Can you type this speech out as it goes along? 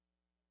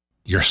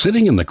You're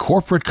sitting in the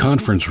corporate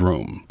conference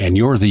room, and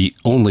you're the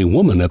only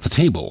woman at the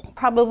table.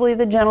 Probably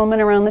the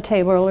gentlemen around the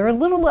table are a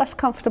little less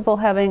comfortable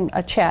having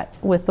a chat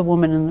with the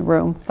woman in the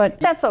room, but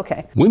that's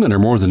okay. Women are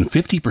more than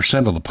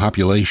 50% of the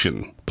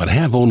population, but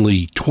have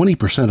only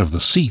 20% of the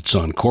seats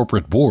on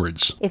corporate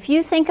boards. If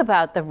you think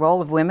about the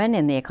role of women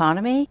in the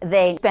economy,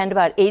 they spend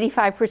about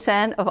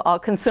 85% of all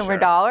consumer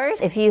dollars.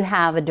 If you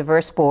have a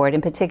diverse board,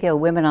 in particular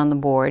women on the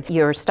board,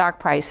 your stock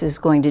price is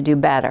going to do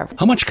better.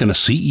 How much can a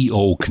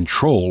CEO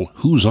control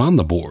who's on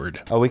the board?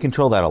 Oh, we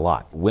control that a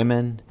lot.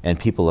 Women and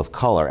people of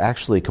color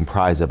actually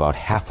comprise about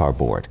half our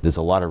board. There's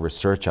a lot of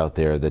research out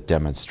there that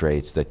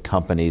demonstrates that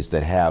companies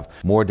that have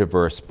more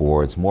diverse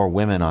boards, more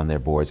women on their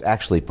boards,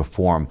 actually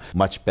perform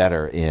much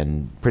better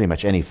in pretty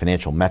much any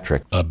financial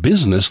metric. A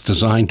business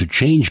designed to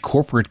change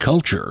corporate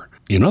culture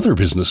in other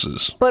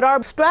businesses. But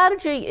our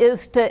strategy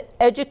is to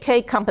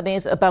educate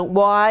companies about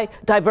why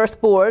diverse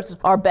boards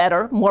are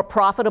better, more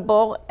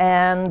profitable,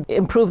 and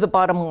improve the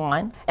bottom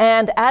line,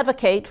 and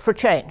advocate for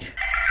change.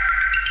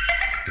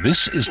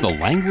 This is The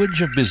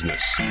Language of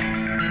Business,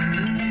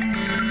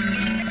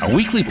 a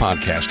weekly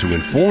podcast to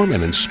inform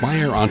and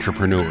inspire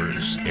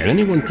entrepreneurs and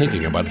anyone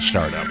thinking about a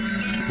startup.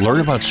 Learn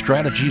about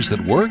strategies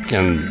that work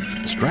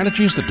and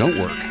strategies that don't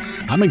work.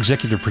 I'm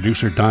executive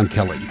producer Don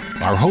Kelly.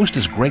 Our host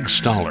is Greg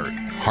Stoller,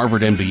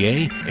 Harvard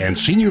MBA and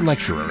senior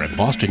lecturer at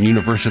Boston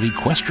University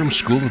Questrom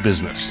School of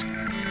Business.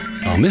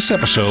 On this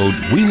episode,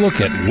 we look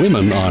at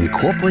women on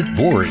corporate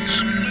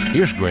boards.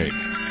 Here's Greg.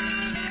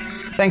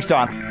 Thanks,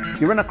 Don.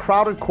 You're in a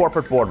crowded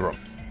corporate boardroom.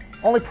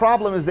 Only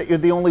problem is that you're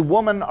the only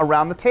woman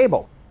around the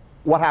table.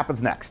 What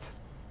happens next?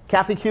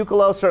 Kathy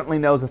Cuocolo certainly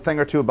knows a thing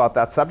or two about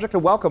that subject,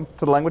 and welcome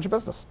to The Language of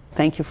Business.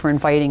 Thank you for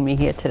inviting me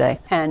here today.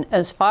 And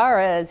as far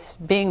as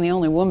being the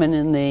only woman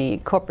in the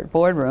corporate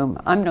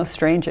boardroom, I'm no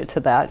stranger to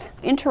that.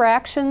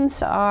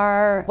 Interactions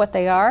are what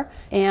they are,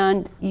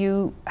 and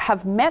you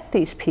have met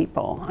these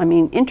people. I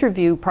mean,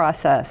 interview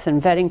process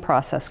and vetting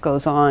process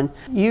goes on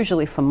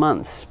usually for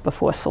months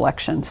before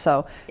selection,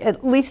 so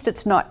at least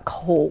it's not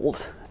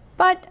cold.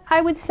 But I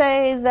would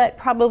say that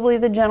probably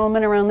the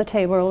gentlemen around the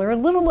table are a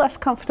little less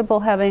comfortable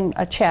having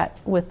a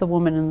chat with the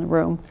woman in the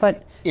room,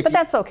 but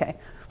that's okay.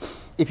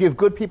 If you have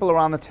good people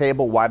around the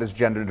table, why does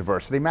gender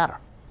diversity matter?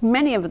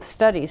 Many of the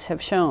studies have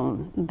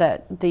shown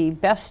that the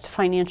best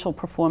financial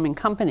performing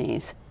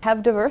companies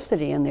have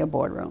diversity in their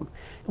boardroom.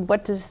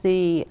 What does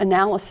the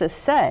analysis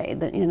say?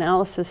 The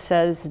analysis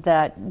says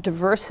that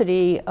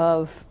diversity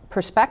of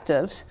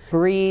perspectives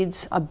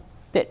breeds a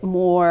bit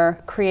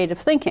more creative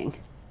thinking.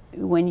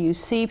 When you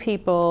see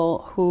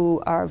people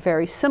who are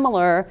very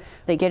similar,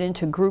 they get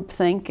into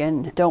groupthink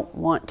and don't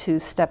want to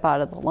step out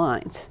of the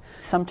lines.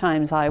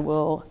 Sometimes I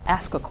will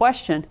ask a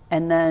question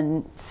and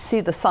then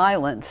see the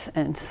silence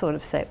and sort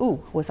of say,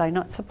 ooh, was I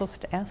not supposed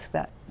to ask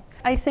that?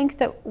 I think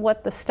that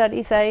what the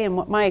studies say and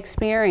what my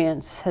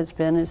experience has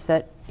been is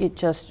that it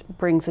just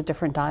brings a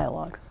different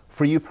dialogue.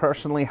 For you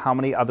personally, how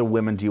many other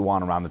women do you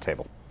want around the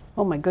table?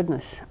 Oh my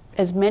goodness,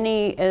 as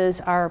many as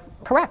are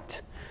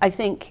correct. I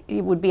think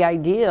it would be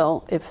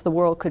ideal if the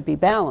world could be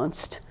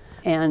balanced.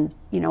 And,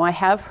 I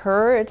have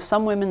heard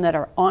some women that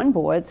are on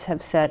boards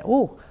have said,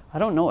 oh, I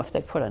don't know if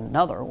they put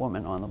another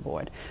woman on the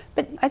board.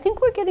 But I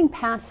think we're getting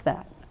past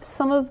that.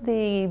 Some of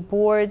the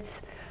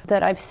boards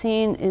that I've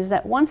seen is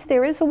that once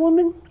there is a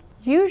woman,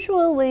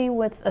 usually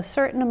with a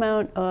certain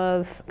amount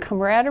of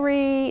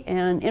camaraderie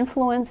and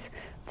influence,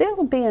 there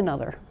will be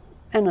another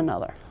and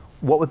another.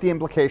 What would the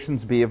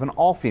implications be of an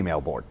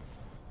all-female board?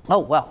 Oh,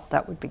 well,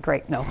 that would be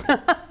great. No.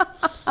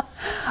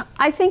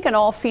 I think an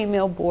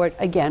all-female board,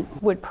 again,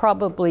 would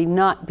probably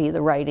not be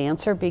the right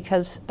answer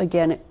because,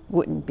 again, it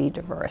wouldn't be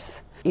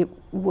diverse. It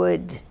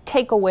would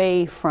take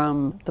away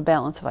from the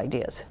balance of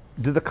ideas.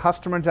 Do the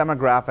customer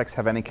demographics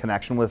have any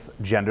connection with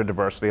gender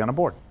diversity on a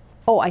board?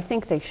 Oh, I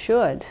think they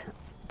should.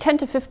 10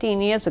 to 15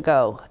 years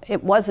ago,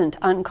 it wasn't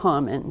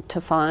uncommon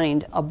to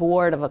find a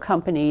board of a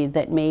company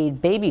that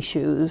made baby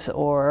shoes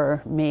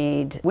or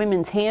made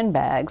women's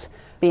handbags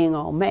being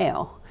all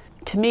male.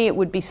 To me, it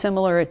would be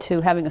similar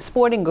to having a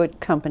sporting good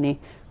company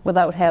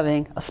without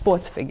having a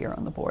sports figure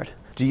on the board.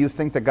 Do you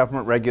think that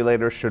government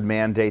regulators should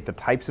mandate the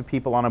types of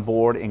people on a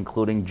board,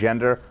 including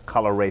gender,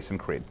 color, race, and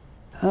creed?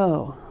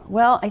 Oh,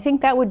 well, I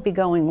think that would be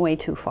going way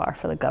too far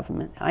for the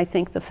government. I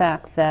think the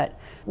fact that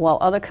while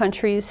other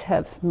countries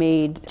have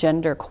made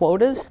gender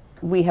quotas,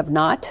 we have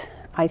not.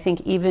 I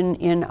think even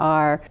in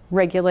our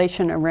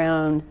regulation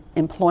around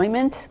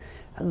employment,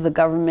 the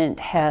government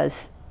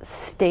has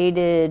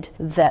stated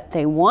that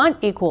they want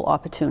equal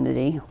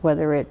opportunity,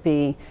 whether it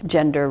be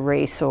gender,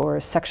 race, or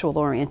sexual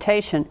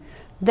orientation.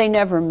 They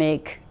never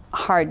make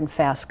hard and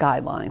fast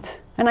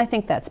guidelines. And I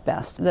think that's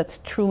best. That's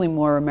truly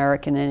more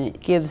American, and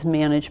it gives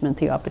management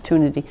the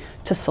opportunity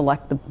to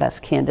select the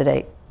best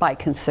candidate by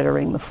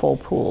considering the full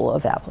pool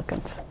of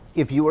applicants.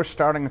 If you were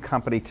starting a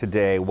company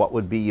today, what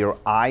would be your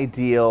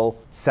ideal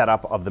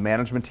setup of the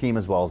management team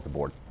as well as the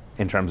board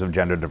in terms of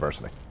gender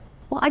diversity?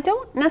 Well, I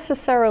don't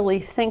necessarily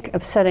think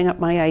of setting up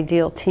my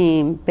ideal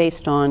team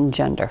based on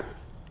gender.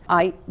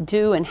 I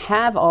do and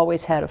have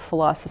always had a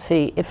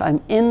philosophy, if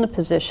I'm in the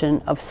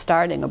position of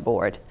starting a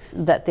board,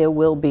 that there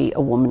will be a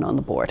woman on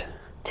the board.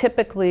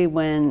 Typically,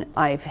 when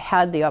I've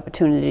had the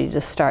opportunity to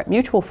start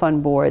mutual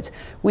fund boards,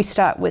 we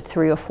start with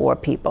 3 or 4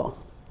 people.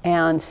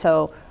 And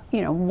so,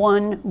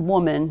 one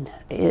woman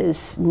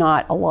is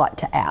not a lot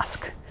to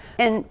ask.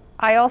 And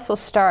I also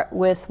start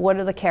with what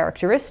are the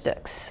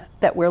characteristics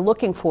that we're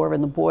looking for in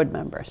the board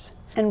members.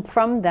 And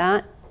from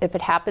that, if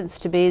it happens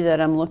to be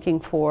that I'm looking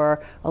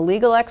for a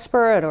legal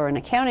expert or an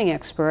accounting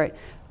expert,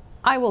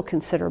 I will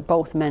consider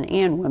both men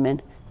and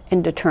women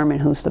and determine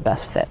who's the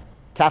best fit.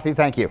 Kathy,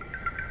 thank you.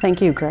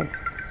 Thank you, Greg.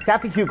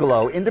 Kathy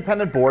Cuocolo,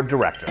 Independent Board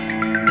Director.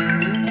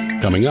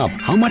 Coming up,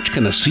 how much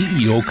can a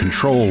CEO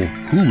control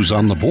who's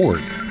on the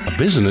board? A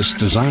business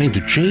designed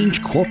to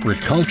change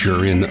corporate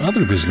culture in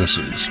other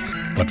businesses.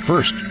 But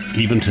first,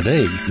 even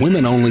today,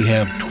 women only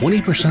have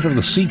 20% of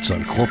the seats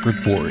on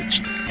corporate boards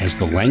as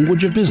the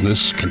language of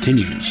business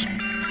continues.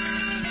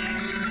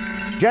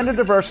 Gender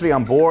diversity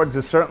on boards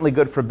is certainly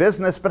good for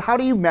business, but how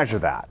do you measure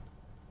that?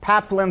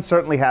 Pat Flynn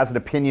certainly has an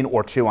opinion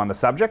or two on the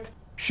subject.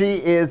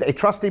 She is a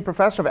trustee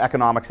professor of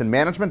economics and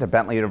management at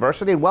Bentley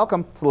University, and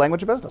welcome to the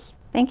Language of Business.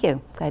 Thank you.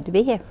 Glad to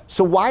be here.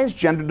 So why is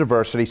gender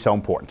diversity so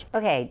important?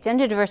 Okay,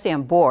 gender diversity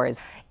on boards.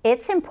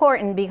 It's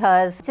important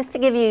because, just to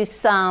give you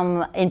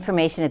some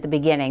information at the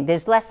beginning,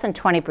 there's less than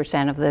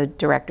 20% of the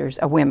directors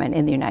are women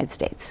in the United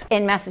States.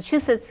 In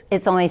Massachusetts,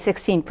 it's only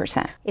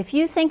 16%. If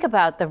you think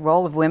about the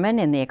role of women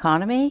in the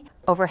economy,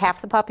 over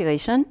half the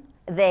population,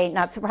 they,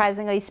 not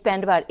surprisingly,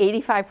 spend about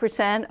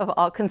 85% of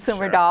all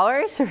consumer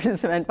dollars are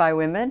spent by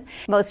women.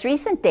 Most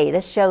recent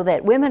data show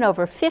that women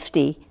over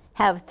 50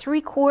 have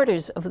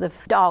 3/4 of the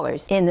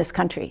dollars in this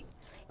country.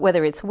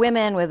 Whether it's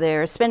women, whether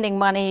they're spending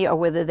money, or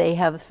whether they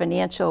have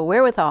financial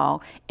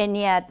wherewithal, and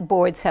yet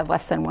boards have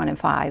less than 1 in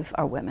 5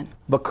 are women.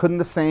 But couldn't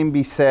the same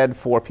be said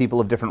for people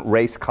of different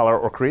race, color,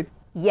 or creed?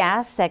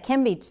 Yes, that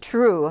can be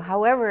true.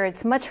 However,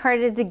 it's much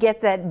harder to get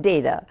that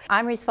data.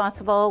 I'm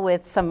responsible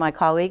with some of my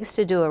colleagues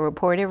to do a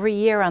report every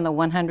year on the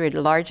 100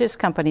 largest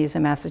companies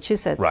in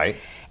Massachusetts. Right.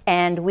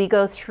 And we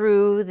go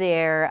through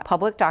their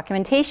public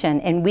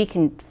documentation, and we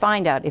can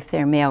find out if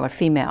they're male or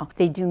female.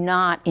 They do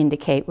not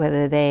indicate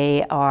whether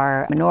they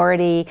are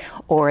minority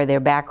or their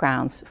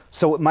backgrounds.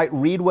 So it might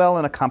read well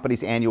in a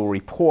company's annual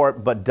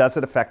report, but does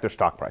it affect their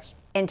stock price?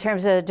 In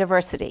terms of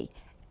diversity,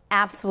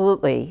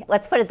 absolutely.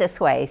 Let's put it this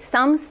way.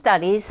 Some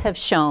studies have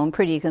shown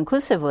pretty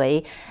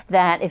conclusively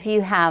that if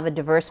you have a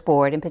diverse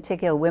board, in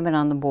particular women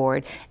on the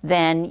board,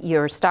 then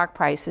your stock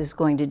price is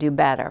going to do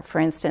better.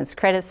 For instance,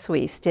 Credit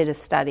Suisse did a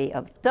study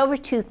of over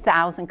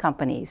 2,000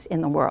 companies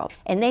in the world,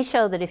 and they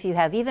showed that if you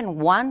have even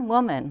one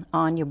woman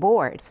on your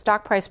board,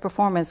 stock price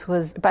performance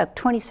was about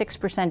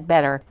 26%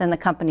 better than the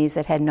companies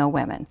that had no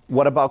women.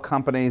 What about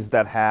companies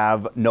that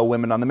have no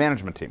women on the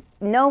management team?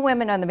 No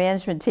women on the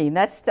management team.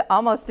 That's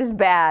almost as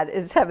bad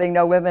as having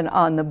no women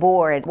on the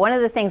board. One of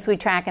the things we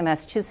track in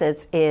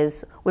Massachusetts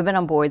is women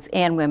on boards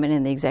and women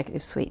in the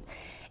executive suite.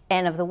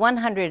 And of the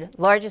 100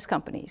 largest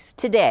companies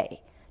today,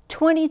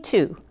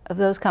 22 of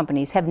those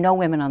companies have no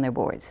women on their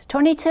boards.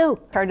 22,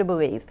 hard to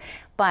believe.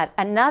 But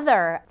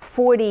another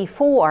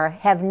 44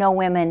 have no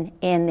women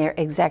in their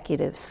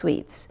executive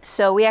suites.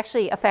 So we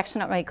actually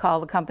affectionately call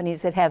the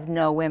companies that have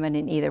no women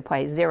in either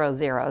place 0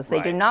 zeros. They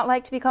do not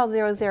like to be called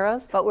 0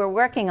 zeros, but we're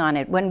working on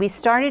it. When we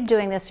started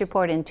doing this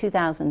report in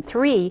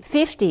 2003,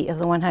 50 of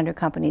the 100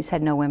 companies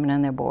had no women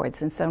on their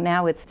boards. And so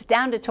now it's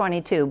down to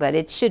 22, but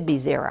it should be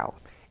 0.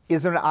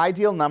 Is there an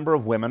ideal number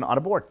of women on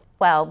a board?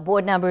 Well,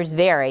 board numbers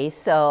vary,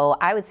 so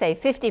I would say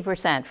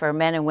 50% for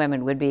men and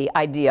women would be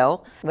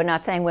ideal. We're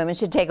not saying women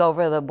should take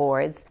over the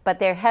boards, but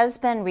there has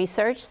been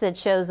research that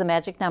shows the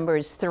magic number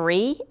is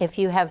 3. If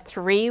you have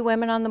 3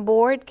 women on the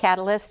board,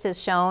 Catalyst has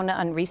shown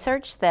on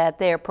research that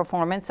their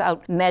performance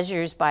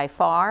outmeasures by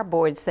far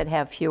boards that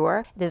have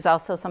fewer. There's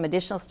also some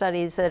additional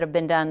studies that have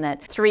been done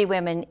that 3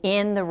 women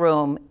in the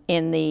room,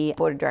 in the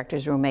board of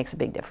directors room, makes a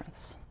big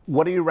difference.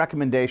 What are your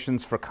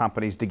recommendations for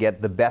companies to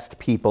get the best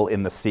people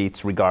in the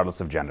seats regardless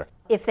of gender?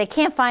 If they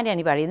can't find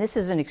anybody, and this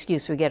is an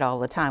excuse we get all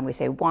the time, we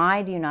say,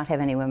 why do you not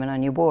have any women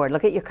on your board?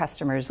 Look at your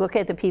customers, look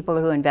at the people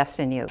who invest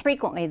in you.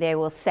 Frequently they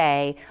will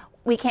say,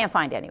 we can't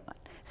find anyone.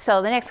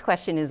 So the next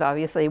question is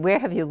obviously, where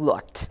have you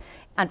looked?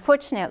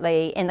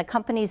 Unfortunately, in the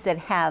companies that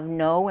have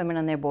no women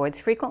on their boards,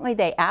 frequently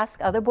they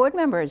ask other board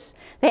members.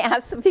 They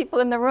ask the people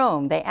in the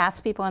room. They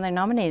ask people on their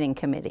nominating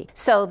committee.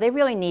 So they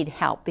really need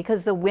help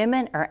because the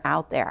women are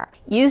out there.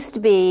 Used to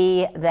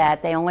be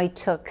that they only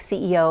took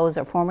CEOs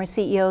or former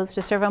CEOs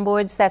to serve on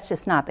boards. That's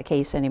just not the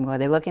case anymore.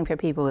 They're looking for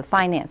people with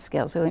finance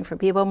skills. They're looking for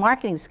people with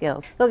marketing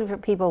skills. They're looking for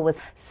people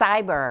with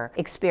cyber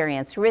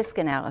experience, risk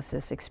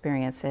analysis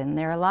experience. And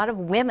there are a lot of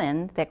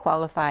women that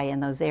qualify in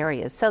those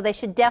areas. So they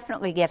should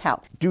definitely get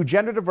help. Do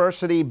gender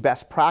diversity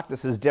best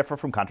practices differ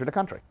from country to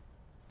country?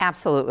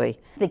 Absolutely.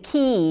 The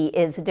key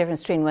is the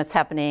difference between what's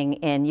happening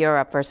in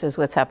Europe versus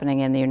what's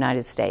happening in the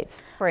United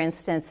States. For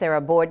instance, there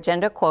are board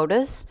gender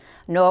quotas.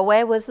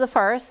 Norway was the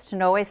first.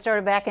 Norway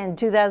started back in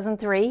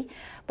 2003.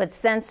 But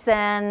since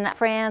then,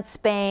 France,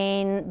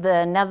 Spain,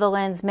 the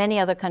Netherlands, many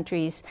other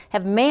countries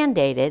have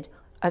mandated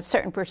a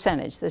certain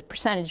percentage. The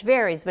percentage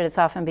varies, but it's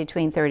often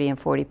between 30 and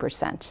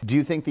 40%. Do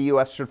you think the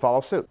U.S. should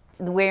follow suit?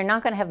 We're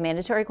not going to have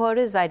mandatory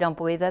quotas. I don't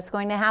believe that's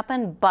going to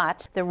happen.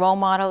 But the role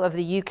model of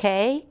the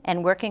UK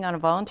and working on a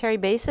voluntary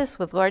basis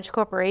with large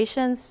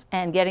corporations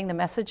and getting the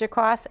message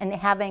across and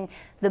having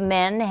the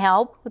men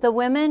help the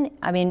women,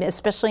 I mean,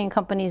 especially in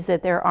companies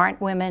that there aren't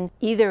women,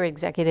 either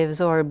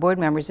executives or board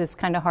members, it's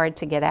kind of hard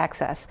to get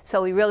access.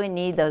 So we really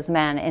need those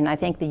men, and I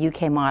think the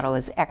UK model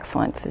is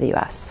excellent for the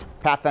US.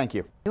 Pat, thank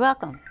you. You're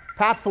welcome.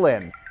 Pat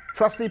Flynn,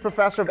 Trustee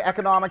Professor of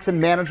Economics and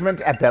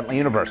Management at Bentley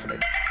University.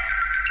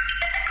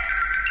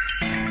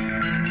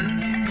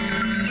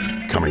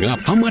 Coming up,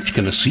 how much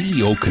can a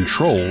CEO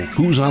control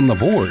who's on the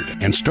board?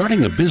 And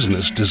starting a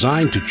business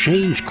designed to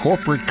change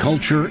corporate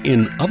culture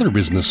in other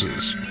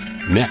businesses.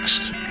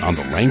 Next on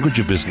The Language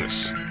of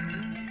Business.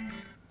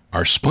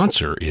 Our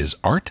sponsor is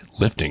Art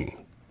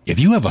Lifting. If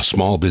you have a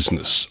small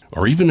business,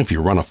 or even if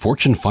you run a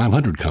Fortune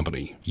 500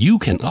 company, you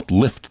can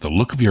uplift the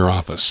look of your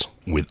office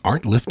with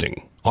Art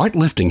Lifting. Art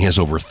Lifting has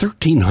over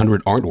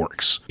 1,300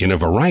 artworks in a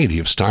variety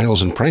of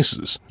styles and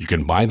prices. You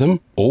can buy them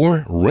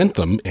or rent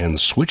them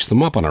and switch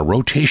them up on a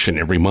rotation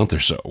every month or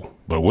so.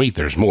 But wait,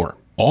 there's more.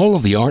 All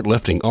of the Art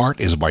Lifting art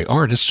is by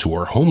artists who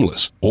are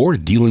homeless or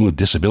dealing with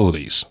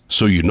disabilities.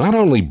 So you not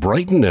only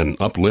brighten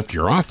and uplift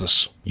your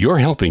office, you're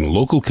helping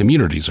local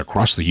communities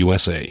across the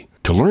USA.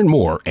 To learn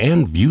more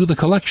and view the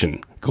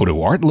collection, go to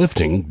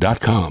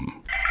artlifting.com.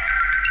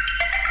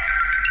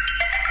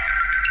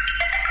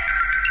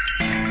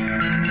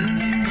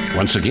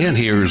 Once again,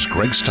 here's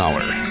Greg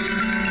Stoller.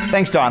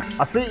 Thanks, Don.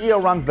 A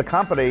CEO runs the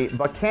company,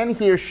 but can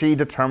he or she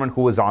determine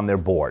who is on their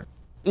board?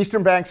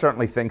 Eastern Bank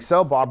certainly thinks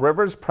so. Bob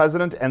Rivers,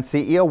 President and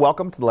CEO,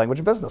 welcome to The Language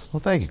of Business.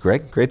 Well, thank you,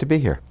 Greg. Great to be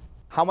here.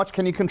 How much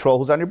can you control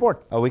who's on your board?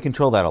 Oh, we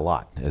control that a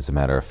lot, as a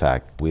matter of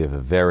fact. We have a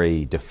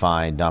very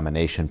defined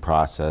nomination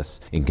process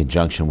in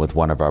conjunction with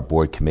one of our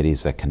board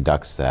committees that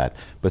conducts that.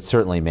 But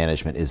certainly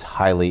management is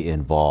highly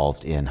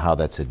involved in how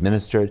that's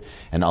administered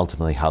and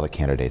ultimately how the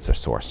candidates are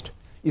sourced.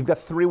 You've got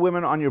 3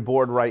 women on your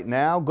board right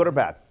now. Good or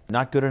bad?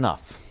 Not good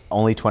enough.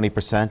 Only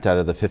 20% out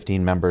of the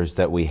 15 members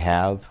that we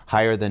have.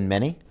 Higher than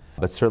many,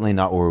 but certainly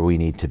not where we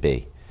need to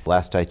be.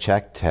 Last I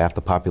checked, half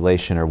the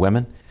population are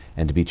women,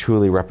 and to be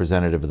truly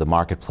representative of the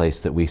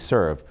marketplace that we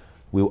serve,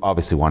 we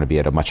obviously want to be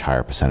at a much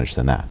higher percentage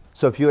than that.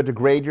 So if you had to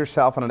grade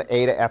yourself on an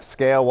A to F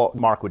scale, what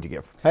mark would you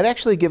give? I'd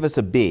actually give us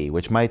a B,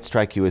 which might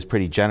strike you as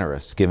pretty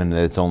generous, given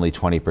that it's only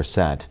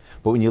 20%.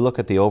 But when you look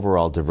at the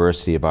overall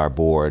diversity of our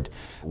board,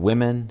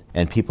 women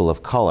and people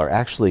of color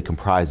actually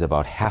comprise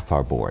about half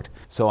our board.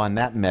 So on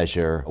that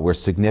measure, we're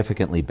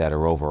significantly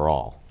better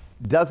overall.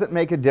 Does it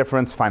make a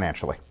difference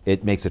financially?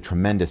 It makes a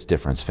tremendous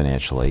difference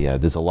financially.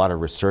 There's a lot of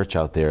research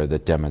out there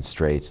that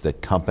demonstrates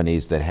that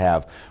companies that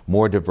have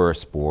more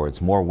diverse boards,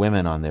 more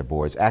women on their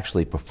boards,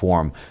 actually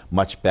perform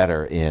much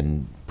better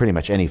in pretty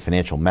much any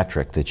financial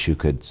metric that you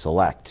could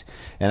select.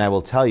 And I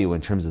will tell you, in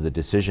terms of the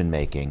decision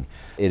making,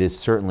 it is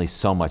certainly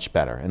so much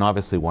better. And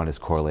obviously one is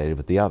correlated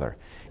with the other.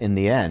 In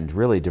the end,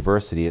 really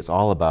diversity is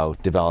all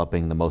about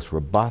developing the most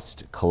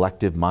robust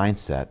collective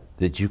mindset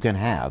that you can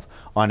have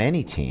on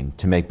any team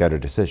to make better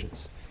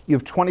decisions. You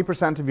have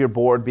 20% of your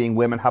board being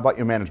women. How about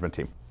your management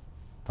team?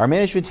 Our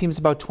management team is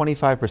about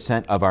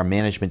 25% of our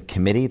management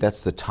committee.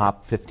 That's the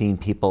top 15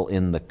 people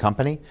in the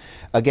company.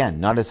 Again,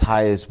 not as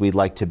high as we'd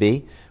like to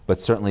be, but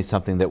certainly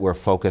something that we're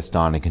focused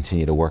on and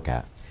continue to work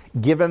at.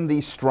 Given the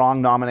strong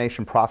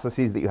nomination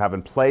processes that you have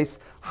in place,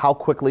 how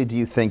quickly do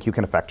you think you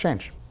can affect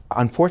change?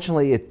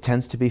 Unfortunately, it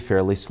tends to be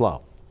fairly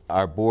slow.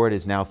 Our board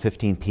is now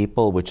 15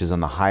 people, which is on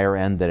the higher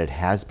end than it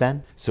has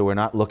been. So we're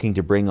not looking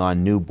to bring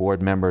on new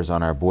board members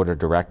on our board of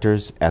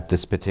directors at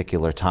this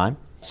particular time.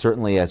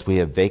 Certainly, as we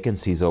have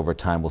vacancies over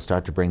time, we'll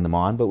start to bring them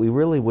on, but we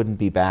really wouldn't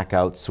be back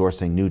out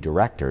sourcing new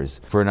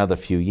directors for another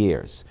few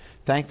years.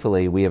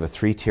 Thankfully, we have a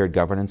 3-tiered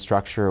governance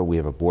structure. We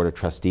have a board of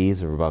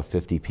trustees of about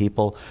 50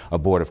 people, a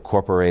board of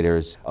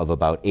corporators of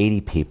about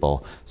 80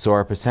 people. So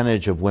our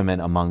percentage of women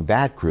among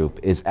that group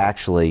is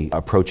actually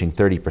approaching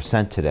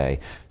 30% today.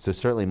 So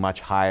certainly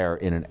much higher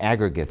in an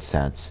aggregate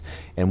sense.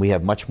 And we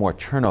have much more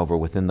turnover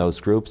within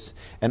those groups.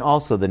 And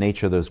also the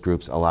nature of those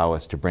groups allow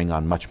us to bring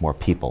on much more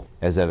people,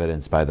 as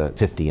evidenced by the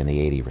 50 and the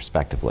 80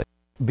 respectively.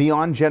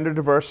 Beyond gender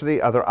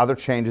diversity, are there other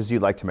changes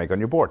you'd like to make on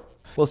your board?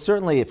 Well,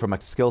 certainly from a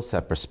skill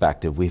set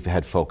perspective, we've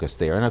had focus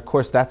there. And of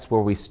course, that's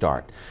where we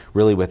start.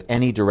 Really with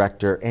any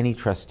director, any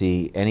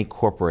trustee, any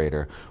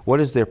corporator, what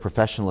is their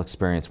professional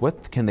experience?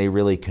 What can they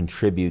really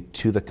contribute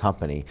to the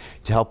company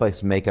to help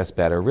us make us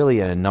better,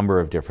 really in a number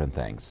of different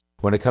things?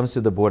 When it comes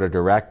to the board of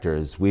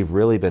directors, we've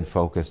really been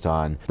focused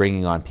on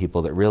bringing on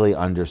people that really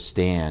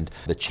understand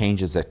the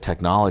changes that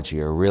technology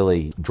are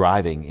really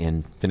driving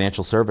in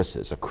financial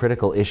services, a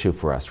critical issue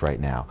for us right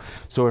now.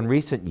 So in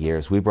recent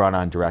years, we brought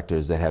on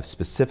directors that have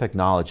specific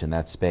knowledge in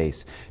that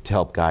space to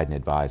help guide and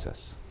advise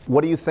us.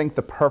 What do you think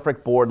the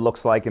perfect board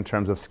looks like in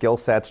terms of skill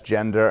sets,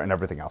 gender, and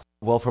everything else?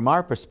 Well, from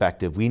our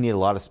perspective, we need a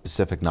lot of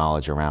specific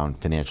knowledge around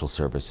financial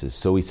services,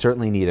 so we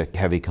certainly need a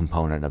heavy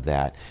component of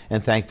that,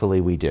 and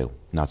thankfully we do,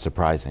 not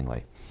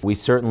surprisingly. We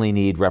certainly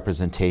need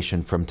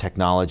representation from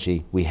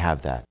technology. We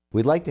have that.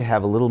 We'd like to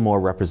have a little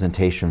more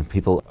representation from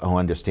people who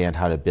understand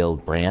how to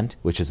build brand,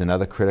 which is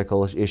another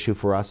critical issue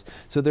for us.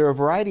 So there are a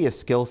variety of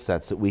skill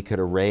sets that we could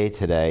array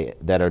today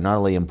that are not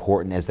only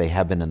important as they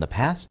have been in the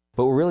past,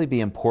 but will really be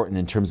important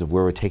in terms of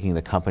where we're taking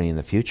the company in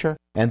the future.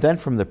 And then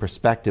from the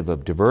perspective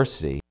of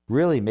diversity,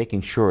 really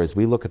making sure as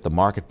we look at the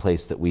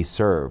marketplace that we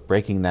serve,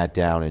 breaking that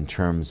down in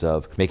terms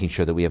of making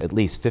sure that we have at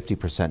least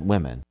 50%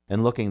 women,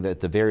 and looking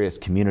at the various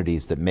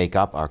communities that make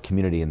up our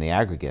community in the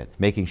aggregate,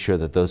 making sure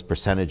that those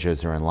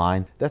percentages are in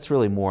line. That's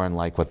really more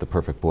unlike what the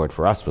perfect board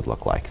for us would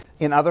look like.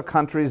 In other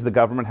countries, the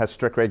government has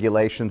strict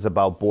regulations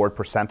about board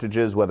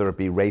percentages, whether it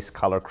be race,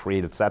 color,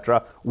 creed,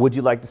 etc. Would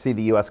you like to see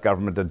the U.S.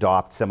 government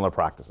adopt similar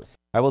practices?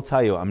 I will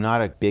tell you, I'm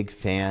not a big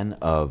fan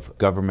of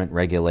government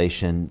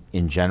regulation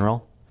in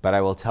general, but I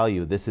will tell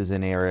you this is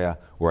an area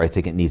where I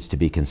think it needs to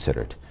be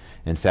considered.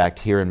 In fact,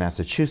 here in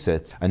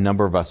Massachusetts, a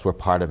number of us were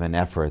part of an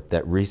effort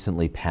that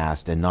recently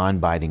passed a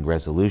non-binding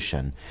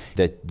resolution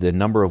that the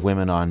number of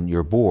women on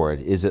your board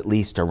is at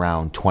least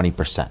around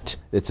 20%.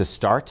 It's a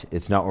start.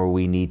 It's not where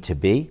we need to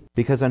be,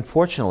 because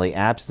unfortunately,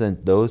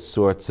 absent those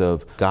sorts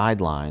of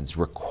guidelines,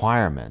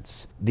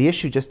 requirements, the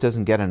issue just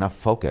doesn't get enough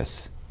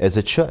focus as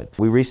it should.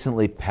 We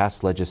recently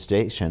passed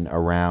legislation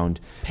around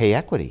pay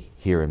equity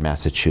here in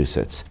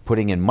Massachusetts,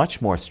 putting in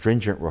much more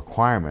stringent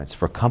requirements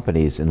for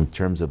companies in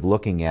terms of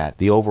looking at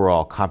the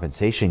overall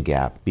compensation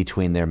gap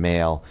between their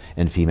male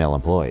and female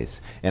employees.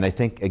 And I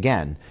think,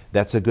 again,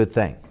 that's a good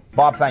thing.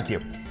 Bob, thank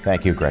you.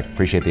 Thank you, Greg.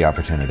 Appreciate the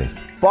opportunity.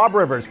 Bob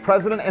Rivers,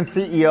 President and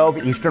CEO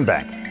of Eastern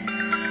Bank.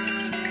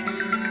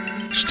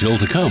 Still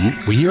to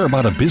come, we hear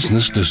about a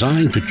business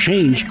designed to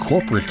change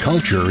corporate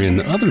culture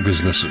in other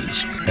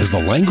businesses as the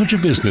language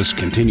of business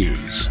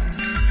continues.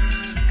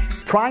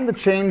 Trying to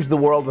change the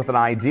world with an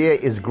idea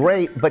is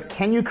great, but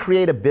can you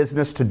create a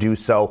business to do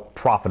so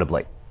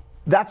profitably?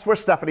 That's where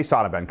Stephanie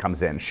Sonnabend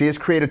comes in. She has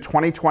created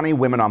 2020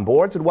 Women on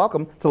Boards, and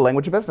welcome to the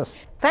Language of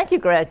Business. Thank you,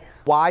 Greg.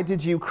 Why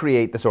did you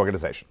create this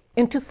organization?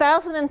 In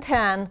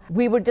 2010,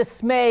 we were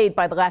dismayed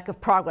by the lack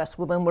of progress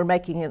women were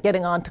making in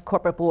getting onto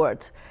corporate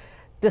boards.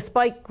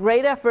 Despite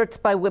great efforts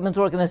by women's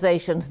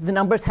organizations, the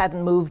numbers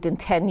hadn't moved in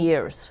 10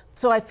 years.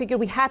 So I figured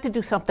we had to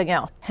do something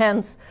else,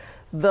 hence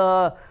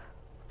the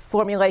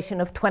formulation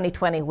of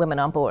 2020 Women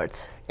on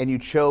Boards. And you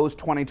chose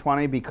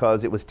 2020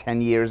 because it was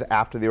 10 years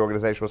after the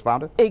organization was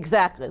founded?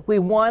 Exactly. We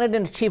wanted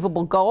an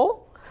achievable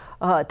goal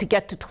to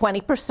get to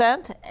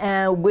 20%,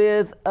 and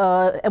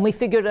we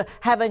figured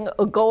having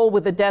a goal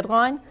with a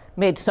deadline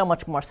made so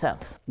much more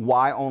sense.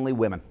 Why only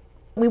women?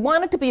 We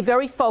wanted to be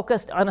very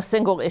focused on a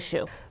single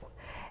issue.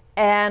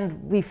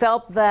 And we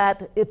felt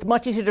that it's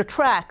much easier to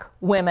track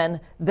women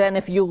than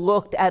if you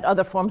looked at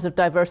other forms of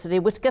diversity,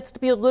 which gets to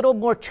be a little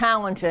more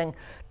challenging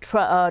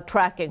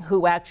tracking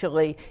who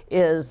actually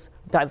is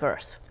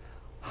diverse.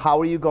 How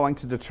are you going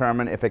to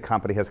determine if a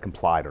company has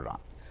complied or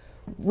not?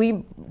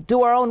 We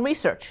do our own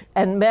research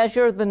and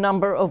measure the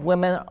number of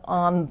women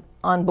on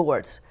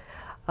boards.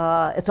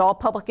 It's all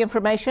public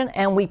information,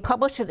 and we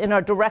publish it in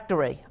our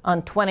directory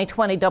on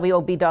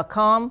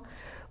 2020WOB.com.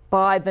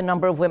 by the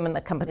number of women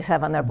that companies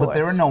have on their boards. But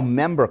there are no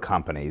member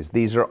companies.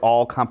 These are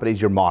all companies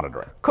you're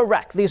monitoring.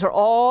 Correct. These are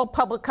all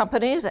public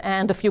companies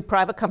and a few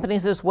private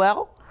companies as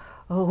well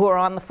who are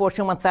on the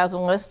Fortune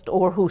 1000 list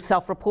or who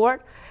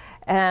self-report.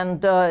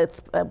 And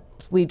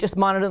we just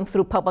monitor them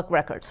through public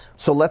records.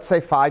 So let's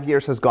say 5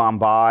 years has gone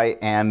by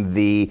and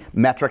the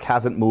metric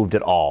hasn't moved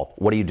at all.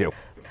 What do you do?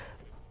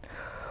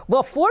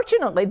 Well,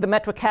 fortunately, the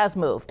metric has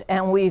moved.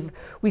 And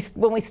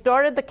when we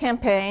started the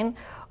campaign,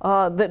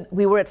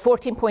 we were at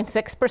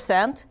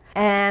 14.6%.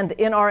 And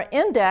in our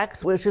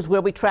index, which is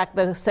where we track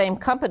the same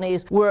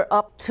companies, we're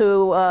up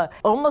to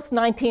almost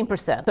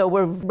 19%. So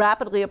we're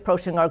rapidly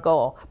approaching our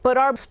goal. But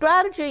our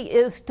strategy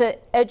is to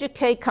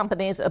educate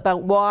companies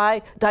about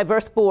why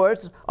diverse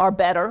boards are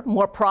better,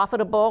 more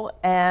profitable,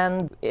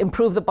 and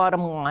improve the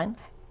bottom line,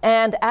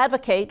 and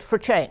advocate for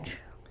change.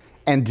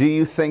 And do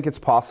you think it's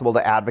possible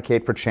to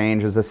advocate for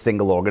change as a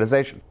single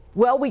organization?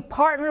 Well, we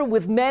partner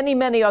with many,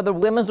 many other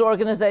women's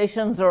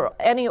organizations or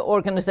any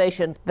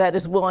organization that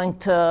is willing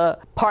to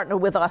partner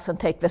with us and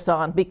take this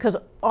on, because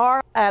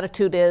our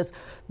attitude is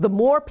the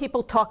more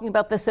people talking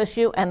about this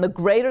issue and the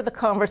greater the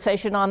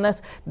conversation on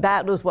this,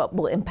 that is what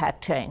will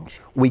impact change.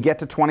 We get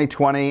to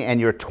 2020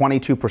 and you're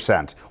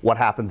 22%. What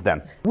happens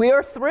then? We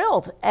are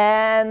thrilled,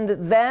 and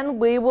then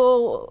we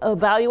will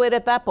evaluate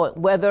at that point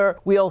whether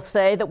we'll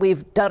say that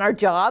we've done our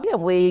job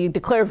and we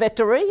declare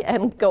victory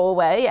and go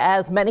away,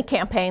 as many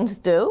campaigns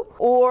do, do,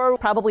 or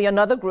probably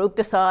another group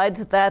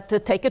decides that to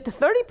take it to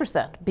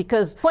 30%,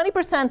 because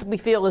 20% we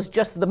feel is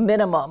just the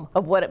minimum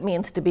of what it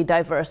means to be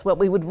diverse. What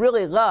we would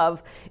really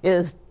love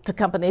is to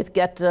companies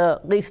get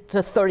at least to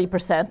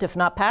 30%, if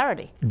not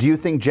parity. Do you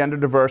think gender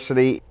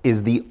diversity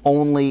is the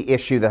only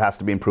issue that has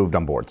to be improved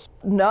on boards?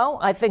 No,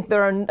 I think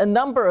there are a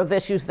number of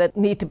issues that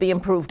need to be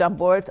improved on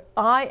boards.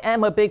 I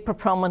am a big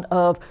proponent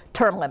of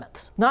term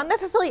limits. Not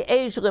necessarily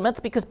age limits,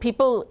 because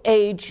people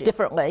age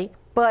differently,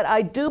 but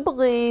I do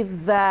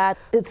believe that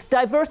it's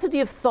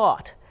diversity of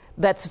thought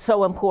that's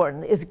so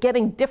important, is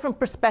getting different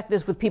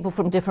perspectives with people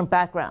from different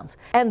backgrounds.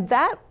 And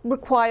that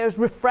requires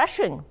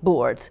refreshing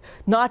boards,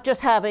 not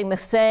just having the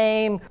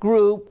same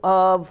group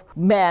of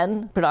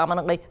men,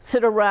 predominantly,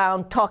 sit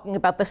around talking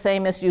about the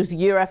same issues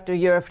year after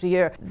year after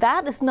year.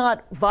 That is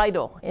not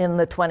vital in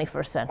the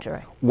 21st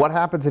century. What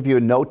happens if you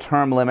had no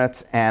term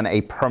limits and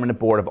a permanent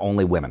board of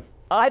only women?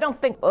 I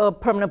don't think a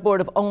permanent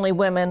board of only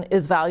women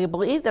is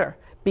valuable either.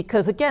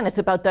 Because again, it's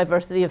about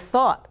diversity of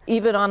thought.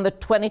 Even on the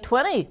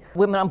 2020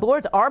 Women on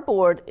Boards, our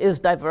board is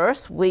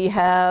diverse. We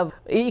have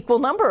an equal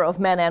number of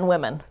men and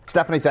women.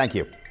 Stephanie, thank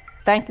you.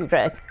 Thank you,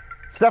 Greg.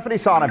 Stephanie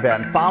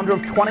Sonnabend, founder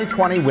of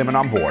 2020 Women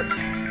on Boards.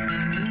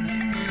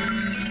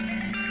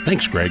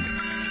 Thanks, Greg.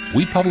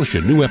 We publish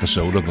a new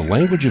episode of The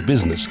Language of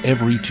Business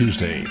every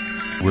Tuesday.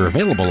 We're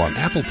available on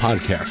Apple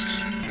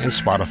Podcasts and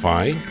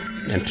Spotify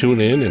and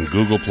TuneIn and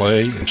Google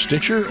Play and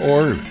Stitcher,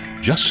 or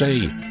just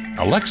say,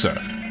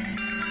 Alexa,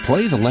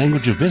 play The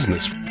Language of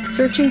Business.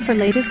 Searching for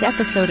latest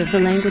episode of The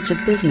Language of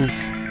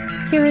Business.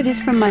 Here it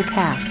is from my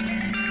cast.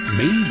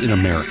 Made in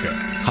America.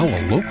 How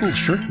a local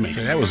shirt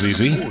maker. That was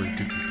easy.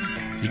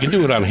 You can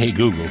do it on Hey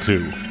Google,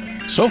 too.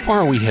 So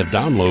far, we have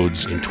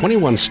downloads in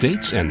 21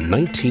 states and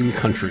 19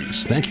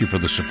 countries. Thank you for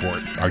the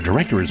support. Our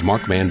director is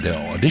Mark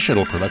Mandel.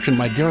 Additional production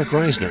by Derek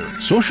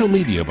Reisner. Social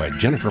media by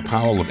Jennifer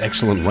Powell of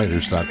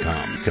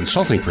ExcellentWriters.com.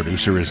 Consulting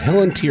producer is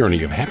Helen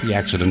Tierney of Happy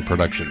Accident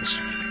Productions.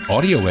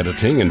 Audio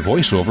editing and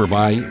voiceover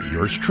by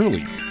yours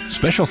truly.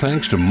 Special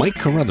thanks to Mike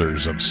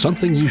Carruthers of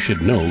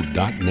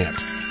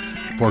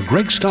SomethingYouShouldKnow.net. For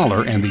Greg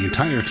Stoller and the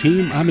entire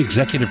team, I'm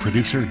executive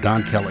producer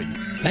Don Kelly.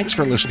 Thanks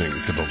for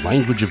listening to The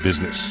Language of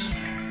Business.